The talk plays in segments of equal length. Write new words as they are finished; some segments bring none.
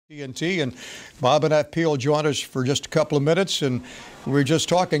TNT, and Bob and F.P. will join us for just a couple of minutes. And we were just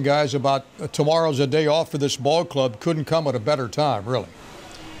talking, guys, about tomorrow's a day off for this ball club. Couldn't come at a better time, really.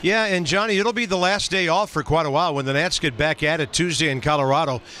 Yeah, and Johnny, it'll be the last day off for quite a while when the Nats get back at it Tuesday in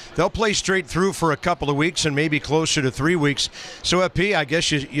Colorado. They'll play straight through for a couple of weeks and maybe closer to 3 weeks. So, FP, I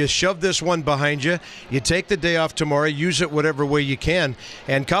guess you shove this one behind you. You take the day off tomorrow, use it whatever way you can.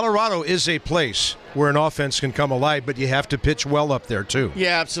 And Colorado is a place where an offense can come alive, but you have to pitch well up there, too.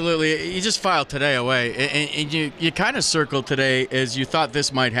 Yeah, absolutely. You just filed today away, and you kind of circled today as you thought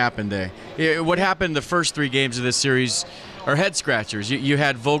this might happen day. What happened the first 3 games of this series are head scratchers. You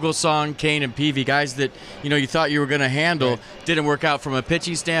had Vogelsong, Kane, and Peavy, guys that you thought you were going to handle. Right. Didn't work out from a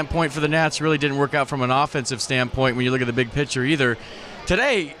pitching standpoint for the Nats. Really didn't work out from an offensive standpoint when you look at the big picture either.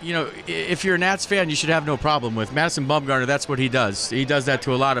 Today, if you're a Nats fan, you should have no problem with Madison Bumgarner. That's what he does. He does that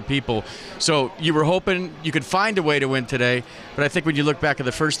to a lot of people. So you were hoping you could find a way to win today, but I think when you look back at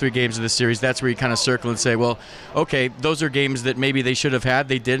the first 3 games of this series, that's where you kind of circle and say, well, okay, those are games that maybe they should have had,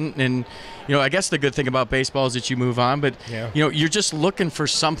 they didn't, and I guess the good thing about baseball is that you move on, but you're just looking for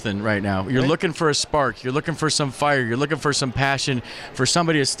something right now. You're looking for a spark. You're looking for some fire. You're looking for some passion, for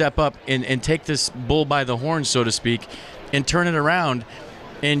somebody to step up and take this bull by the horn, so to speak, and turn it around.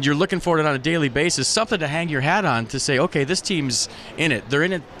 And you're looking for it on a daily basis, something to hang your hat on to say, okay, this team's in it. They're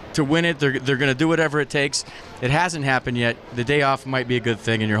in it to win it. They're going to do whatever it takes. It hasn't happened yet. The day off might be a good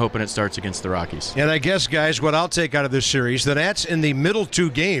thing, and you're hoping it starts against the Rockies. And I guess, guys, what I'll take out of this series, the Nats in the middle 2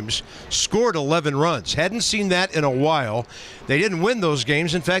 games scored 11 runs. Hadn't seen that in a while. They didn't win those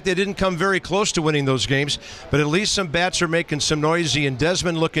games. In fact, they didn't come very close to winning those games. But at least some bats are making some noisy, and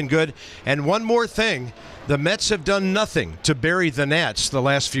Desmond looking good. And one more thing. The Mets have done nothing to bury the Nats the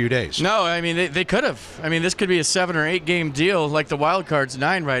last few days. No, I mean, they could have. I mean, this could be a 7 or 8 game deal, like the wild card's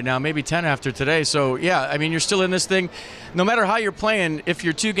 9 right now, maybe 10 after today. So, yeah, I mean, you're still in this thing. No matter how you're playing, if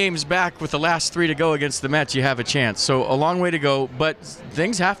you're 2 games back with the last 3 to go against the Mets, you have a chance. So a long way to go, but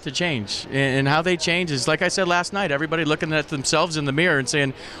things have to change. And how they change is, like I said last night, everybody looking at themselves in the mirror and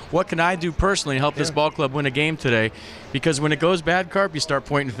saying, what can I do personally to help this ball club win a game today? Because when it goes bad, Carp, you start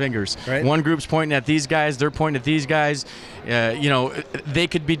pointing fingers. Right. One group's pointing at these guys, they're pointing at these guys. They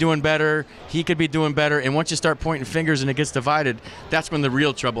could be doing better, he could be doing better, and once you start pointing fingers and it gets divided, that's when the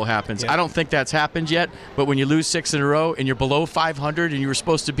real trouble happens. I don't think that's happened yet, but when you lose 6 in a row and you're below 500 and you were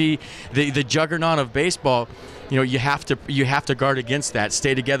supposed to be the juggernaut of baseball, you have to guard against that.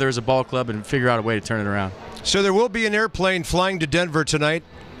 Stay together as a ball club and figure out a way to turn it around. So there will be an airplane flying to Denver tonight.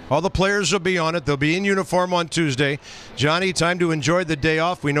 All the players will be on it. They'll be in uniform on Tuesday. Johnny, time to enjoy the day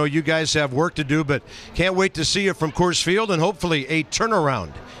off. We know you guys have work to do, but can't wait to see you from Coors Field, and hopefully a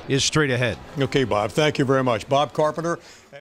turnaround is straight ahead. Okay, Bob. Thank you very much. Bob Carpenter.